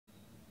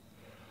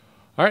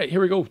All right,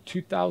 here we go.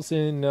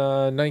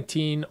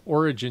 2019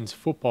 Origins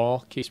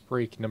Football case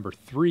break number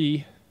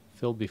 3,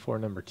 filled before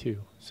number 2.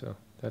 So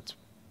that's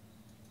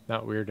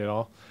not weird at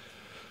all.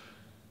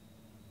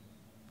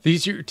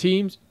 These are your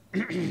teams.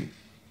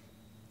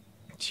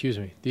 Excuse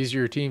me. These are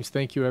your teams.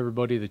 Thank you,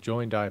 everybody that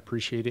joined. I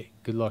appreciate it.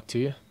 Good luck to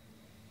you.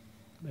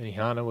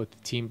 Benihana with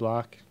the team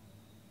block.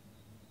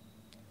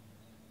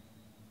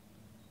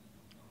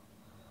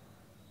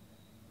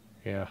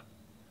 Yeah.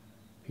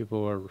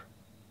 People are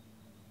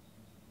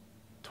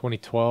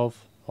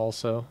 2012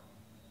 also.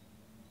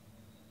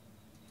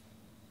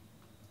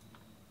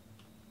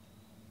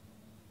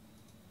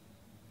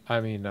 I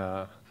mean,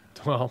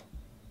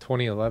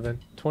 2011.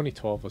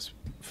 2012 was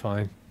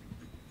fine.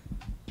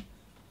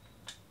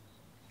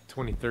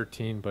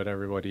 2013, but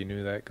everybody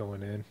knew that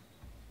going in.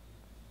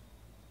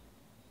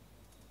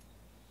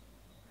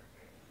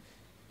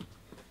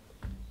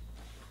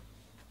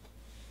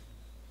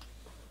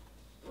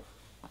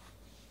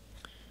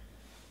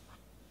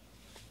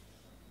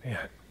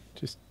 Man,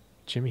 just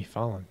Jimmy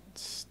Fallon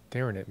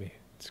staring at me.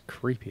 It's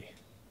creepy.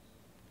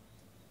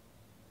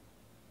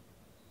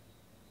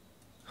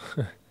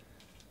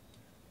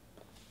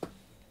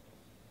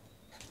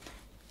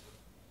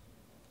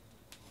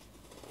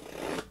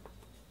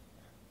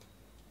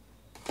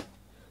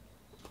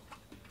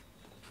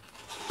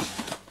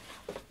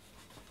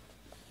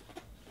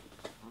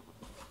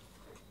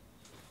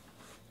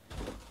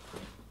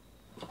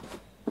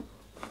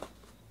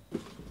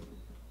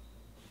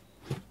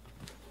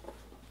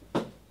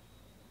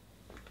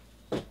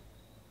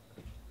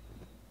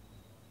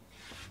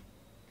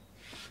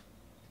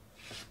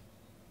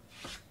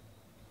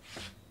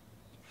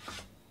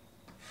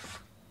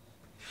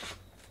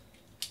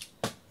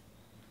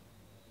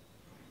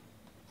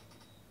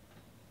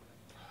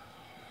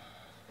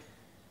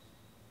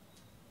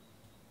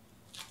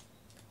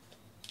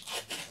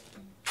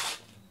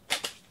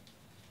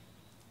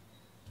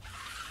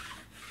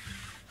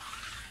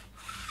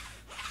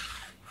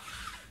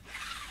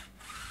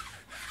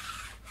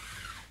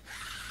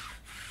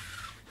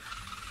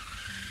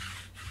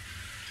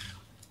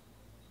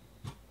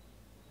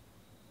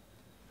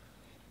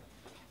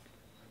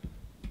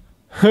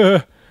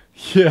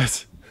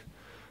 Yes.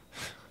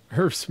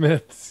 Irv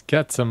Smith's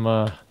got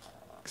some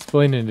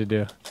explaining to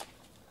do.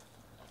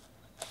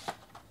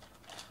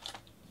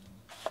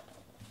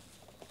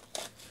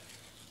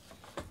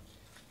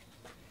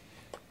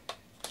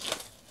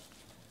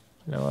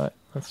 You know what?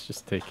 Let's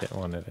just take it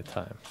one at a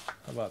time.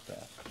 How about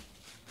that?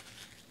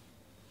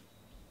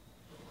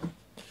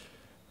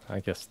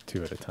 I guess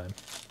 2 at a time.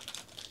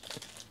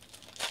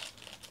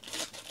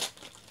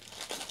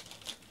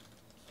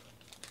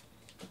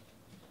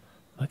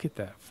 Look at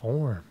that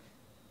form.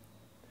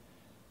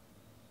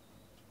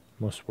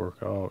 Must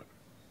work out.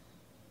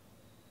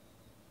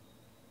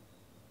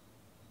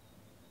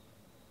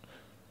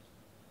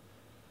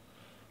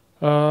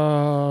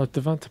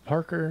 Devonta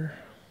Parker.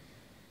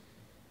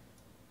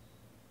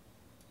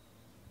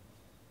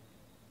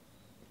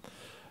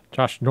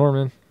 Josh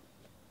Norman.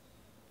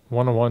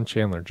 101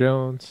 Chandler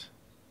Jones.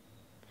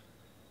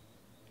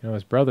 You know,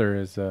 his brother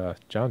is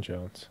John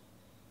Jones.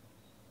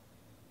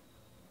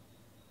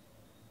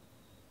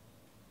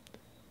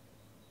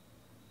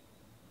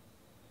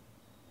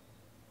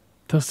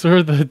 Those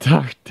were the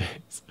dark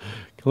days.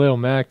 Khalil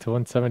Mack to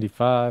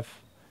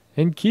 175.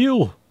 And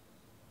Keel.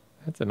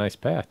 That's a nice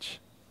patch.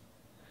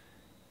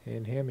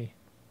 And Hammy.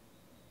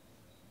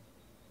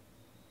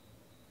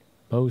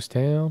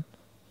 Mostown.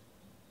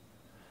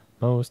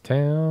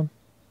 Mostown.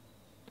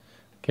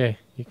 Okay,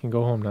 you can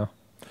go home now.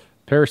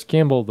 Paris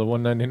Campbell to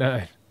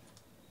 199.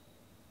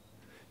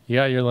 You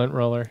got your lint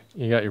roller.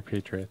 You got your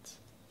Patriots.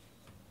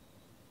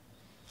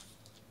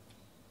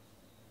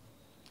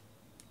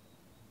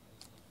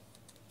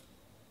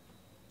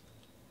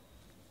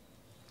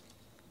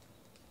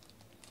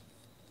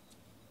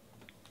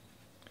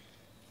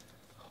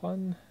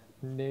 One.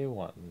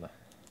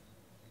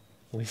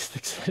 Least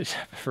excited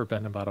I've ever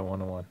been about a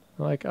 101.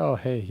 I'm like, oh,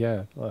 hey,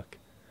 yeah, look.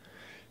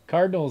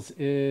 Cardinals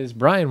is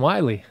Brian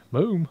Wiley.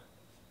 Boom.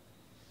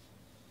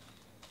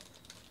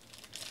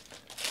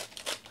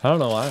 I don't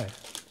know why.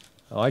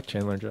 I like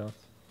Chandler Jones.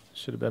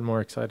 Should have been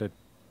more excited.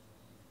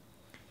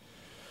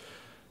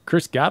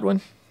 Chris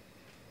Godwin.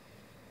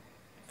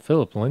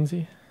 Philip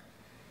Lindsay.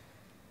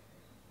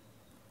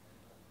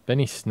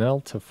 Benny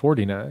Snell to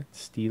 49.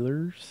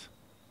 Steelers.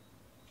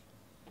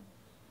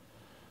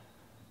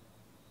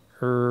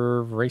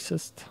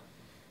 Racist.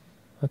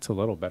 That's a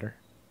little better.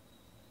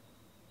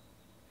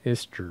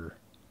 Ister.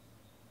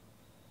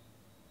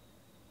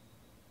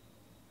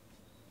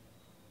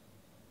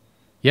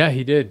 Yeah,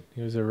 he did.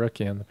 He was a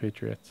rookie on the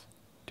Patriots.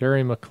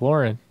 Terry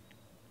McLaurin.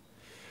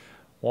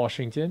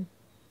 Washington.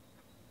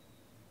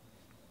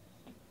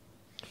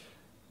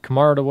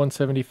 Kamara to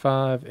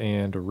 175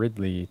 and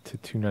Ridley to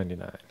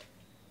 299.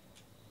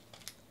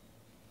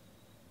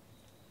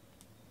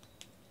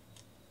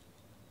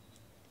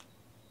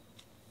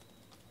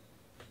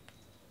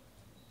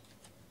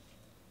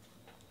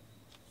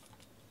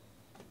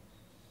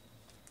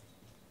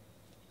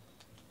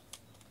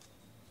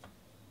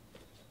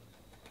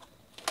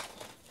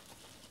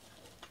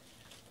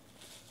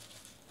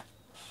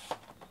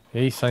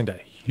 He signed a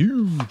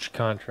huge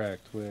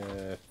contract with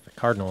the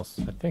Cardinals,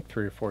 I think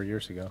 3 or 4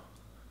 years ago.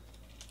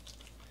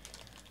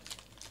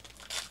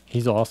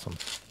 He's awesome.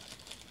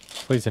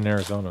 Plays in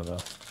Arizona, though.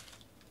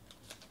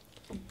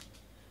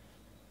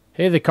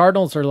 Hey, the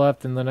Cardinals are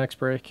left in the next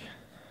break.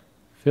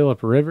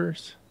 Phillip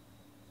Rivers.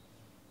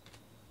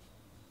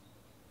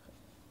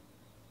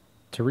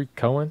 Tariq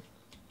Cohen.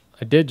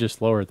 I did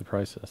just lower the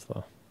prices,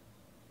 though.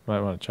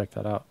 Might want to check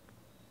that out.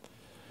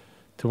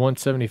 To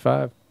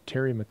 175,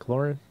 Terry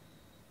McLaurin.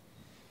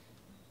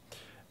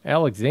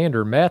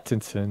 Alexander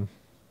Mattinson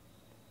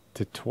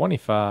to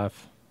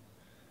 25.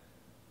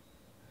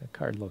 That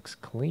card looks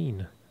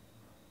clean.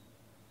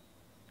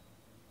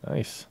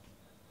 Nice.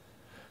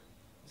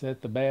 Is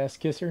that the Bass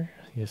Kisser?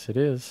 Yes, it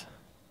is.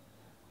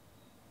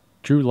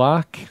 Drew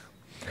Lock.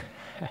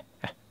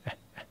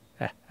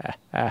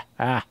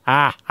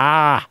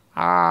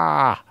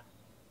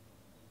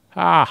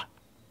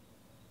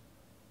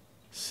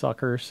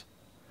 Suckers.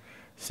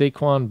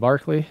 Saquon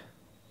Barkley.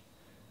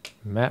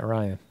 Matt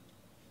Ryan.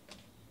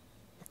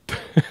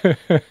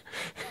 I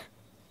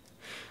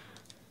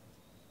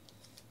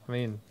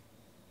mean,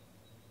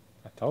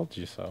 I told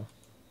you so.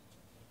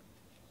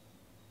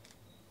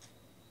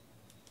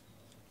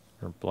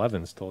 Or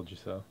Blevins told you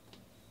so.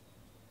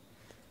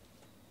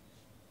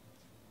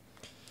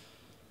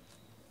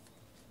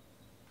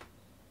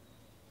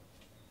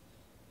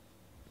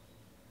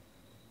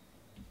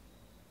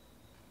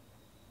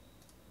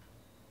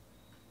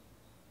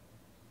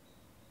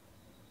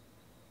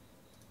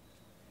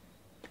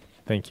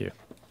 Thank you.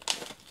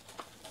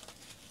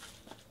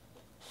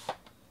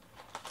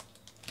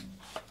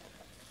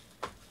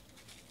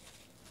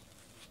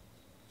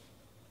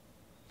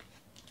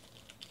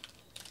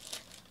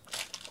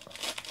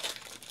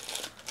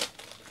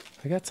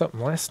 I got something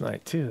last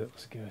night too that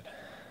was good.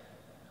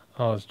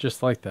 Oh, it was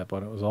just like that,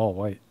 but it was all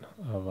white.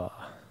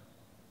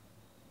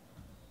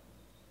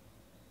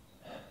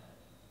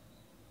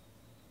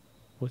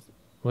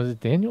 Was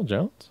it Daniel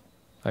Jones?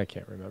 I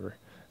can't remember.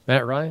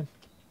 Matt Ryan,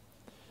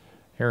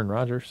 Aaron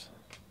Rodgers,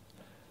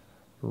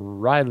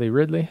 Riley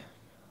Ridley.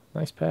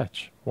 Nice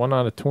patch. 1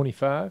 out of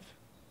 25.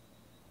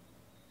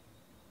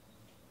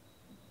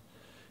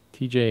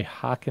 TJ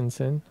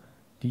Hawkinson,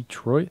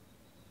 Detroit.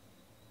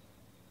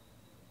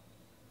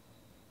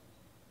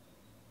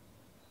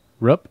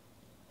 Rupp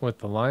with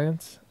the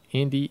Lions.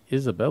 Andy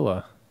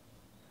Isabella.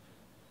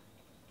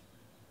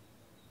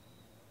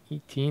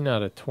 18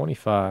 out of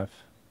 25.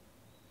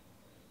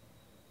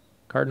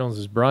 Cardinals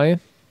is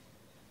Brian.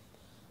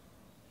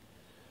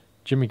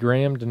 Jimmy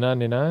Graham to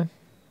 99.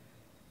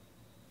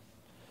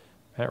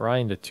 Matt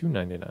Ryan to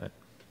 299.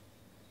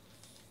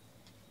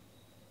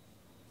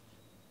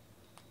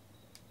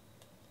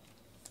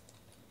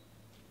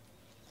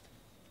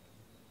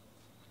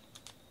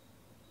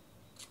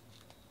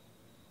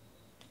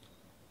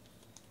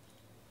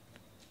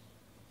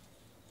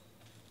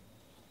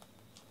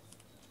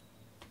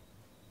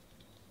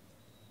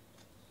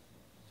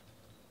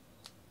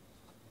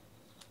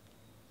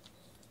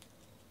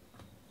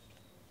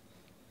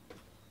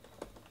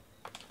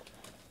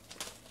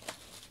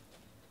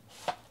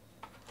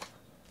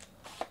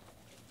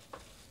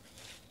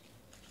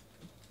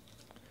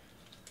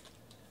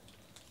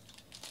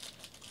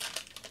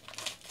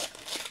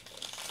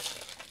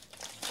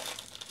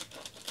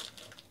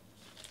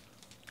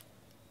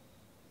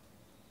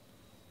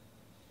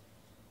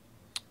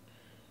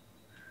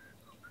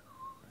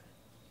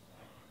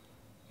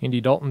 Andy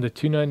Dalton to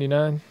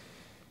 299.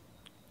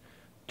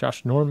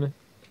 Josh Norman.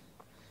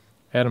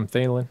 Adam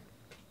Thielen.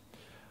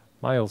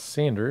 Miles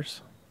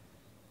Sanders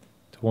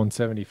to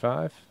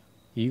 175.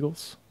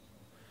 Eagles.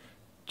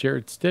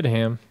 Jared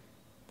Stidham.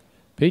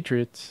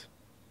 Patriots.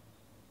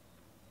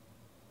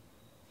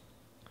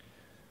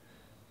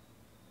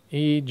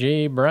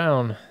 A.J.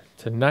 Brown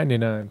to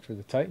 99 for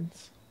the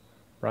Titans.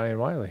 Ryan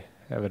Wiley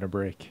having a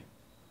break.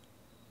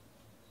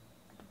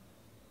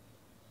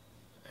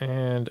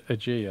 And a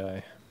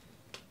J.I.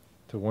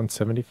 to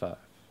 175.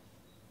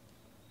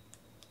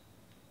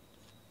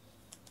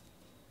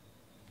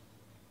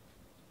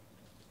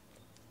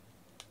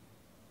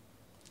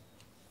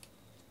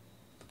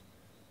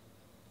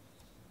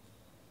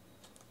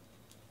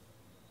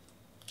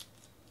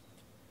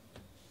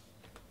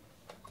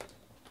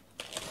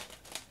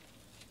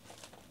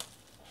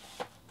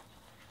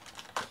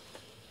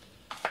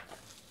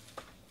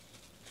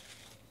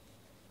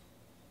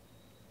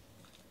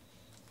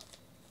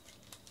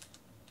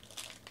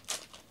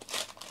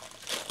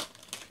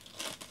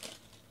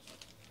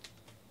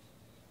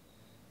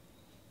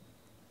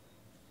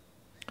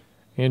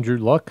 Andrew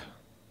Luck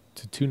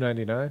to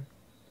 299.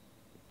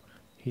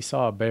 He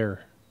saw a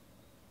bear.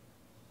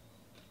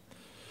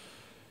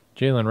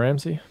 Jalen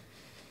Ramsey.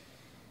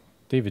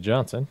 David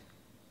Johnson.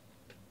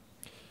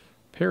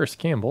 Paris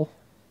Campbell.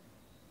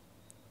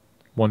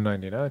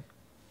 199.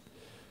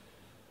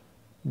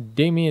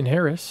 Damian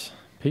Harris.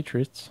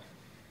 Patriots.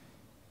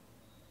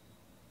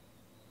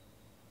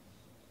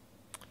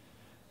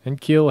 And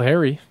N'Keal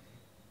Harry.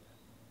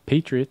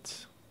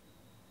 Patriots.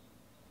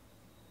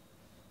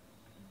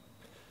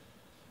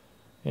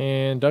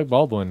 And Doug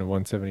Baldwin to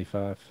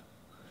 175.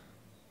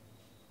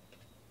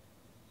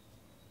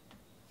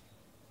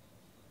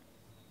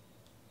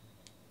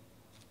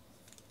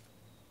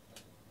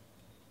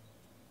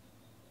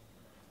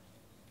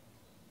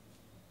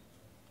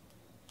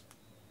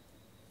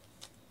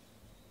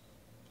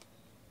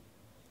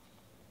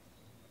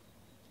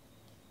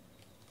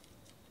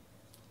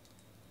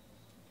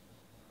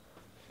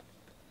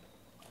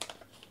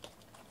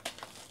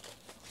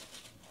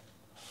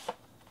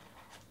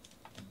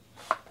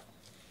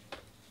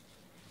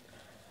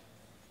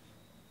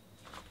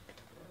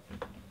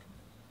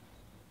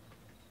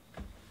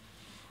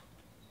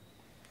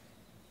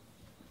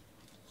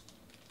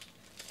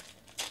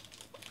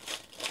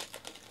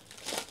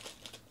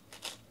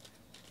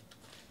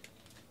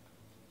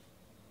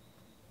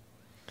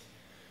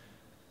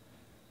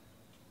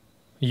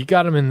 You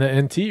got him in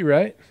the NT,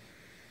 right?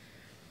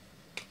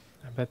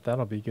 I bet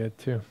that'll be good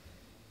too.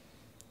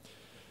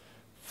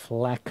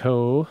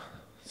 Flacco.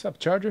 What's up,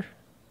 Charger?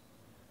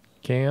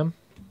 Cam.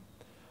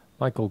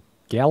 Michael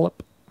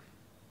Gallup.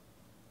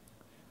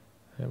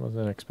 I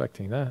wasn't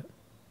expecting that.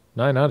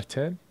 9 out of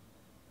 10.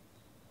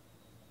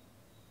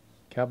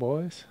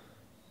 Cowboys.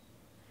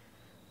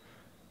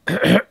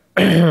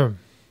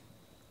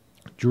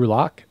 Drew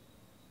Lock.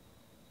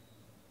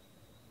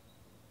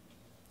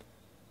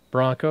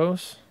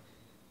 Broncos.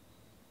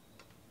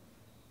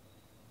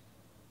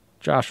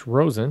 Josh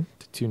Rosen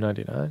to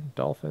 299.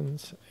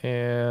 Dolphins.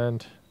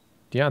 And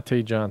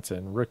Deontay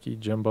Johnson, rookie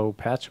jumbo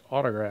patch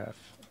autograph.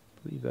 I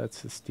believe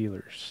that's the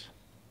Steelers.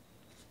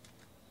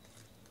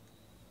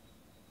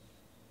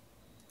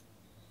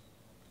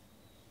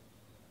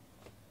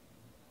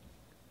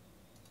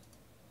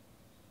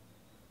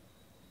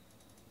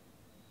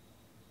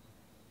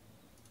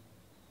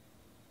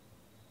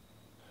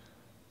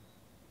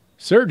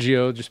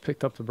 Sergio just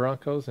picked up the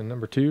Broncos in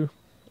number 2.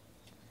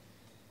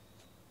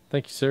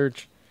 Thank you,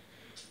 Serge.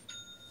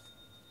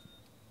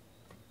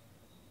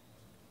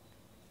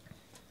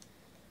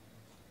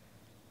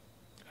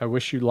 I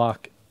wish you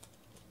luck.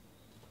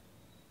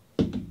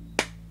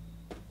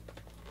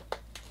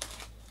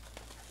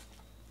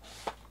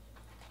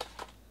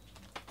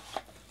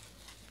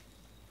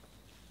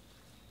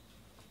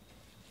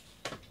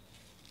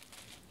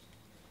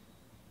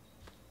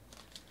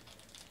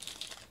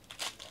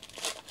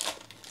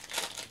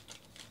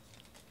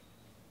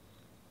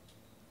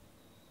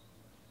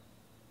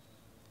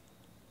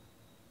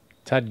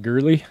 Todd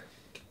Gurley.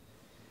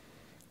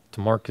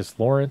 DeMarcus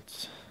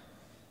Lawrence.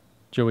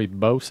 Joey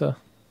Bosa.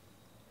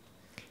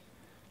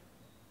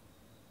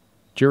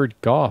 Jared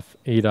Goff,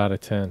 8 out of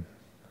 10.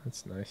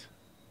 That's nice.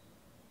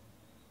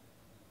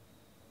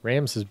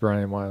 Rams is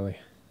Brian Wiley.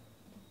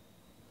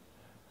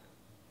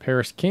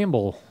 Paris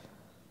Campbell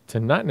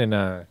to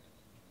 99.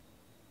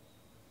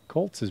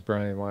 Colts is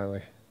Brian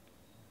Wiley.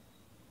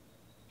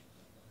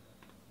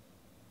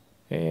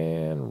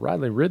 And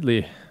Riley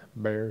Ridley,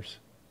 Bears.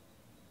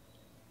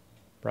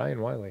 Brian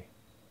Wiley.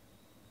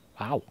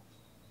 Wow.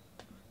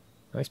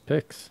 Nice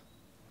picks.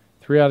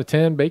 3 out of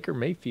 10, Baker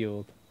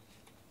Mayfield.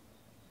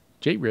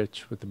 J.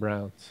 Rich with the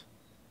Browns.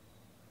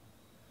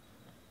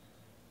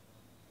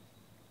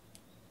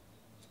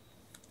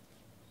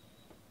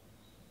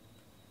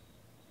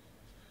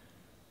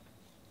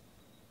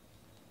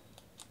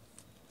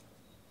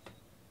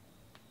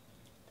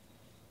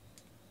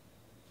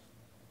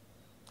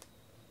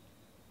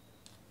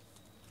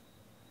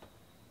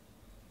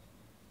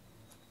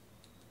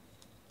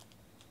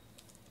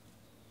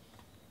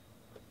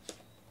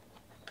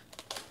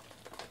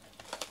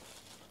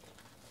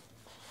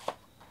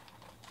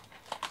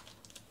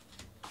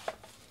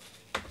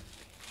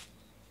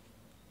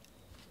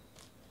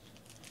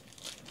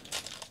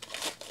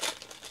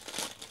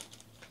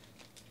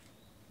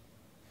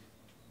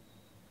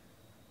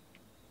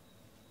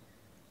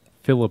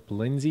 Philip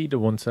Lindsay to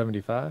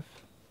 175.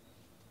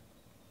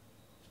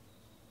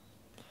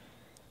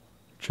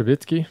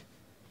 Trubisky.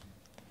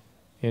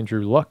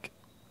 Andrew Luck.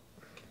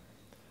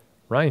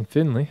 Ryan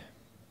Finley.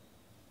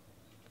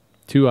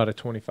 2 out of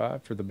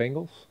 25 for the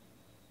Bengals.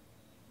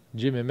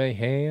 Jimmy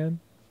Mahan.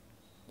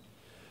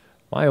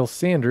 Miles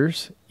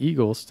Sanders.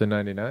 Eagles to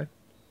 99.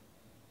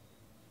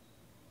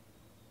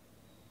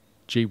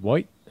 Jay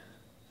White.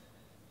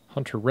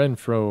 Hunter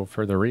Renfrow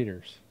for the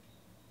Raiders.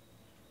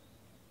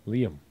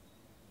 Liam.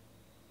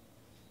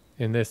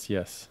 In this,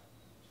 yes.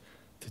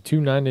 To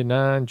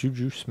 299,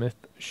 Juju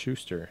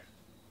Smith-Schuster.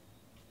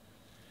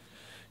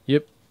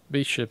 Yep,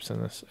 base ships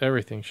in this.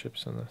 Everything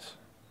ships in this.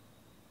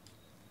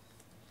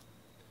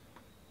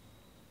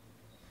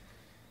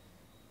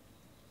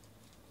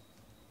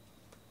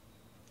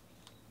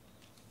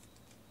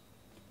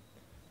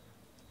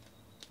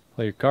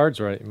 Play your cards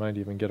right, you might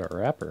even get a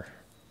wrapper.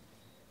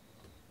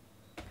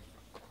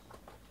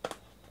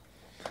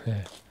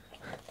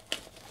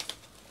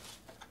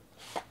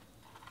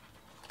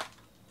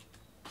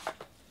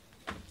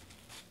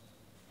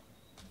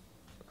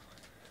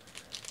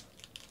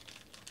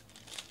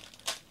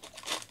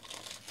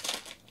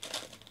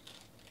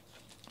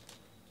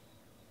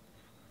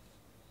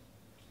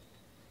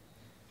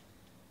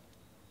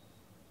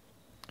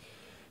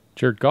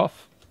 Jared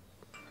Goff,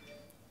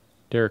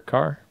 Derek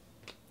Carr,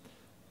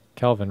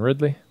 Calvin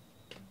Ridley,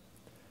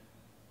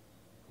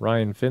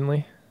 Ryan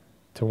Finley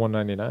to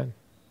 199.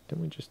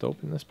 Didn't we just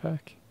open this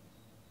pack?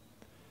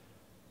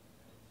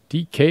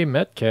 DK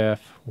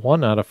Metcalf,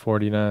 1 out of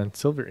 49,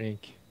 silver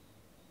ink.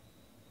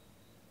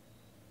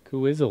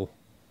 Kuizel.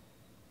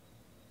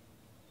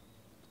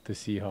 The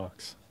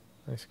Seahawks.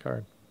 Nice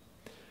card.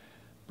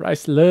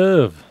 Bryce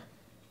Love,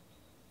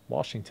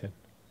 Washington.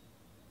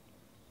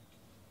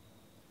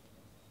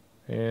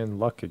 And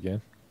Luck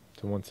again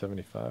to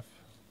 175.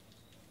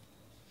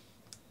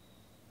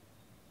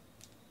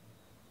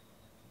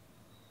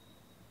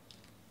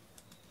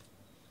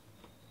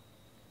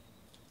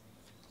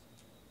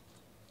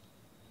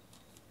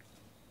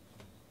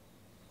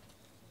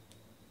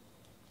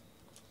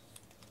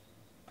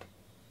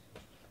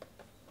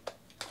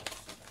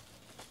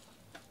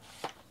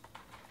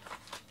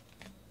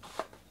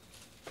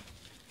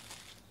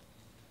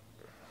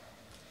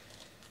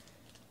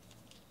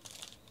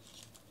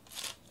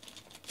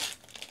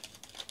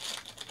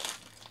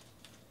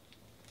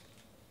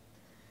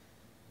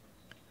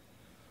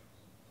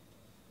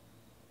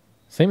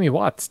 Sammy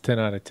Watts, 10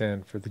 out of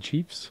 10 for the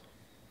Chiefs.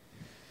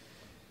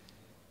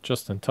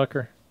 Justin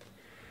Tucker.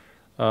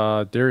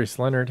 Darius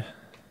Leonard.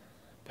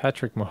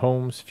 Patrick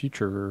Mahomes,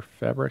 Future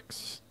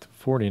Fabrics to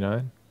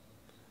 49.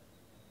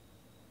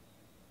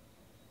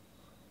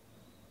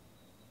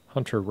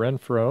 Hunter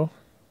Renfrow.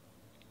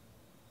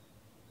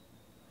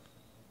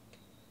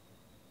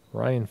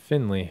 Ryan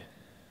Finley.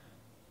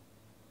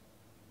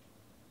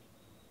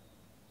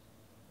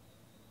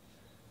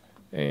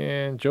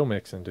 And Joe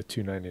Mixon to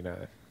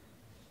 299.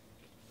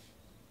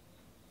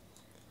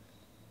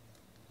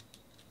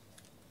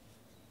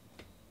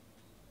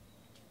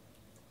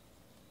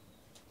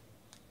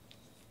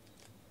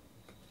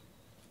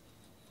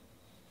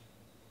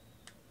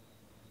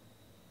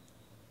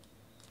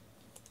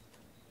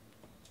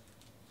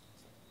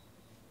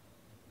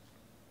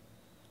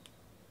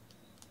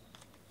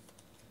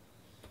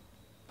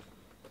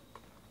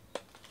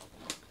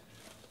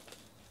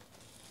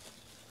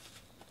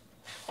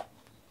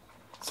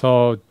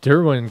 So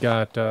Derwin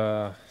got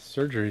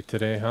surgery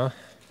today, huh?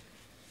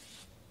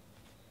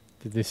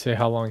 Did they say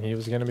how long he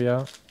was going to be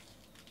out?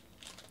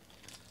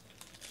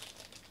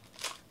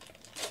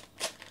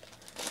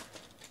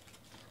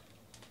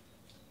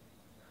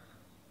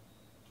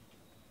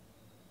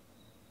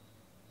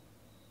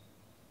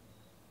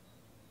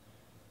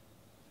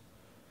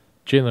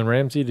 Jalen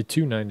Ramsey to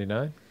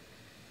 299.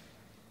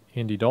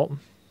 Andy Dalton.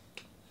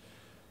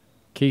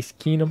 Case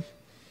Keenum.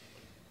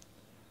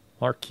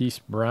 Marquise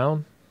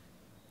Brown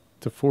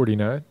to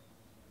 49.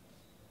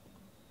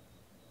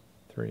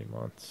 3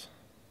 months.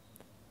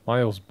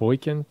 Miles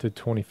Boykin to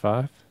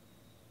 25.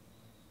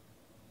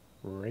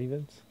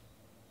 Ravens.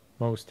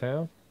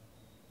 Mostown.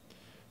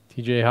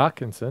 TJ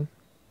Hawkinson.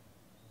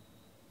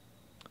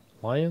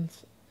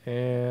 Lions.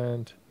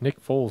 And Nick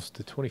Foles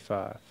to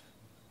 25.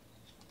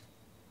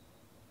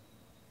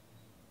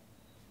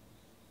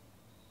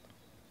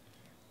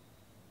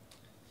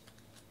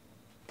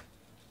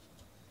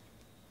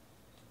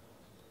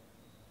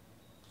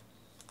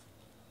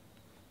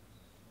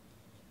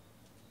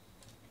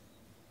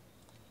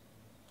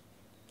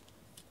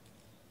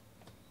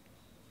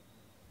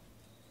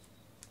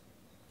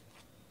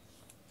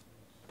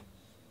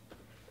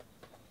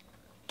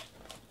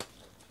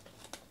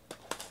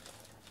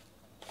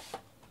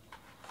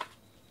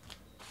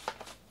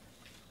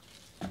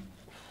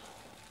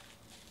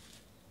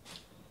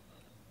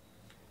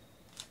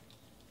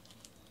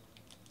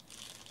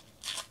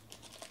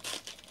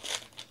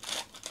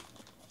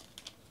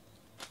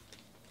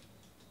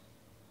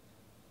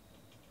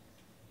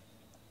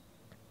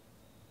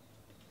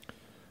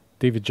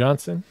 David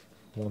Johnson,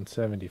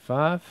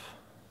 175.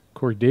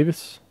 Corey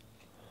Davis,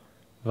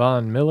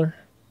 Von Miller,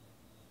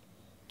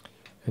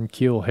 and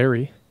Keel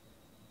Harry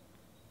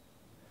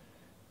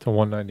to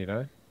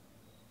 199.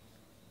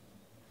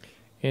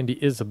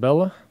 Andy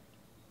Isabella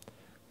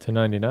to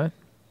 99.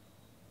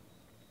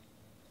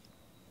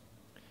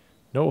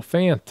 Noah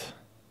Fant.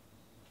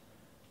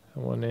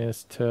 That one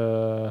is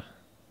to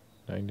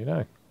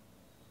 99.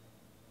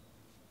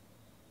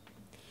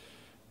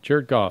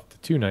 Jared Goff to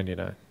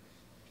 299.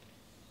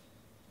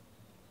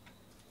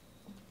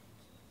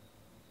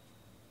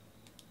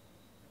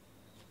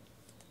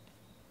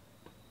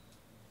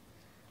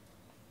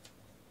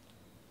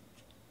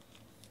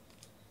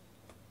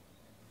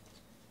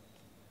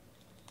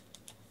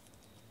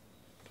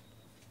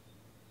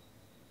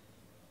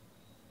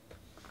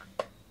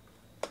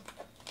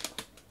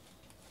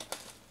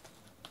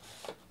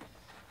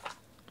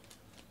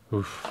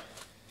 Oof.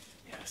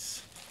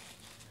 Yes.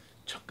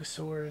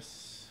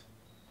 Chunkosaurus.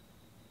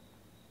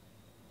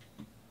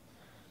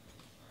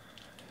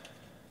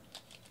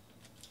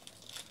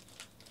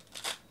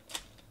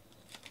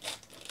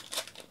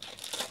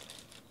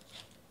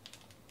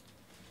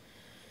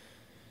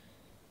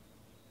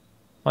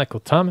 Michael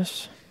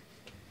Thomas.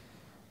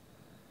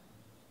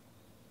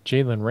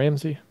 Jalen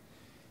Ramsey.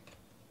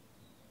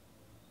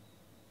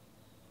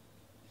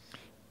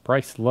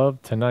 Bryce Love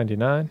to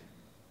 99.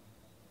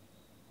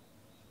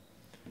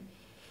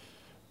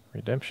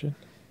 Redemption.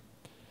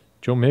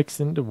 Joe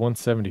Mixon to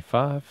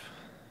 175.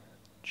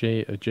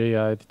 J.I.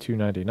 to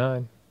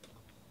 299.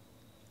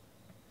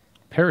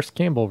 Paris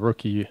Campbell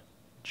rookie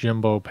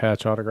jumbo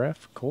patch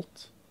autograph.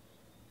 Colts.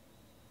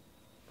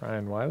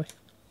 Brian Wiley.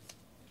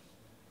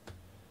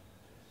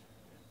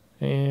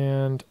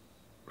 And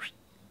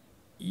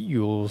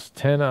Eagles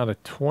 10 out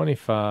of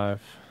 25.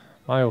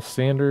 Miles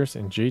Sanders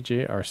and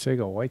J.J.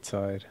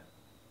 Arcega-Whiteside.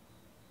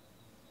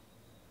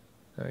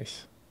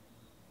 Nice.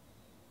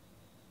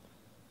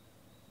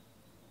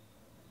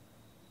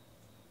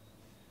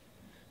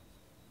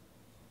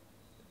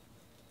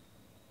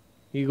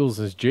 Eagles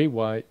is Jay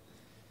White.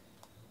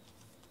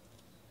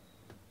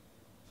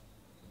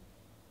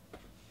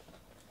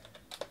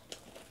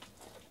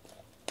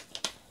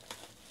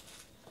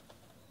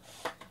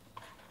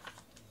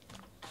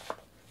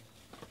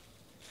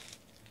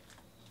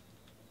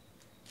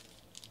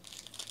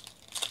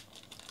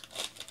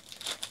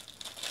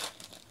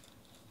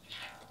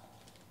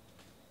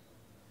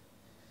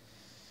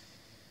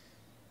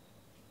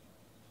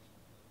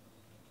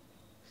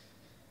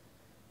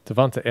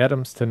 Devonta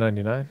Adams to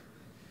 99.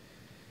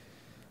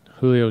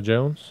 Julio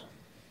Jones.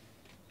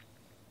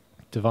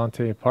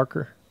 Devontae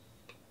Parker.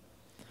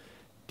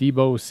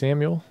 Debo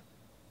Samuel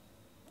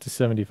to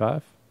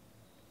 75.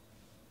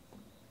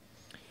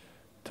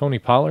 Tony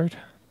Pollard.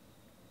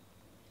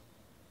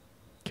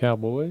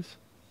 Cowboys.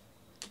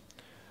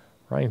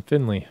 Ryan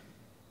Finley.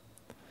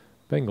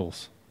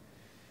 Bengals.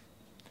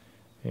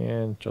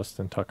 And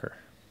Justin Tucker.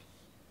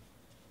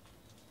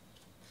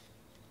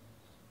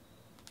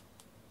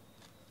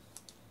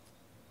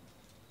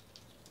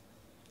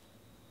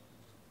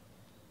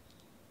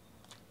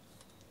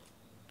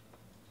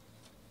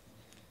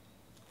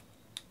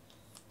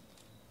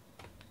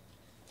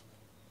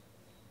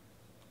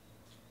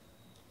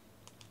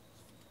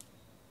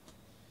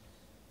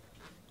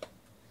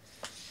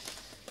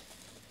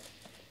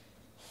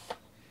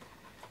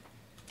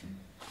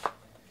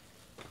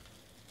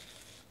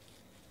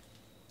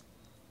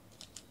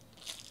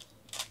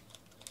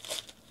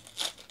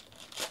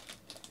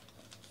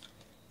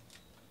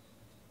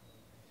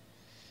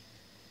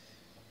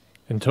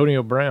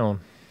 Antonio Brown,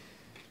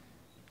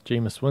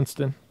 Jameis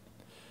Winston,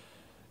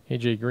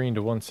 AJ Green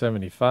to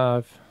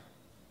 175,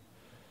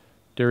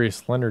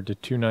 Darius Leonard to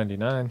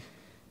 299,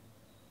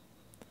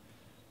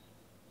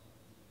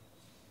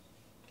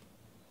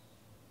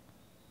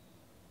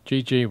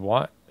 JJ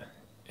Watt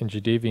and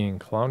Jadeveon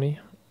Clowney,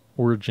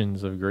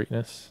 Origins of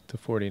Greatness to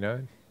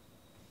 49.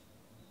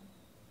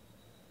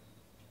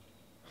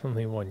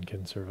 Only one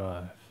can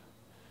survive.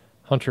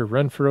 Hunter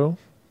Renfrow,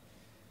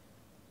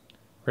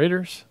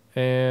 Raiders.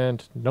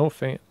 And no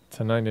Fant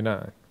to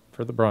 99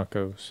 for the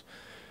Broncos.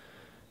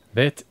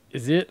 That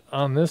is it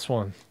on this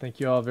one. Thank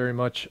you all very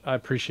much. I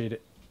appreciate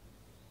it.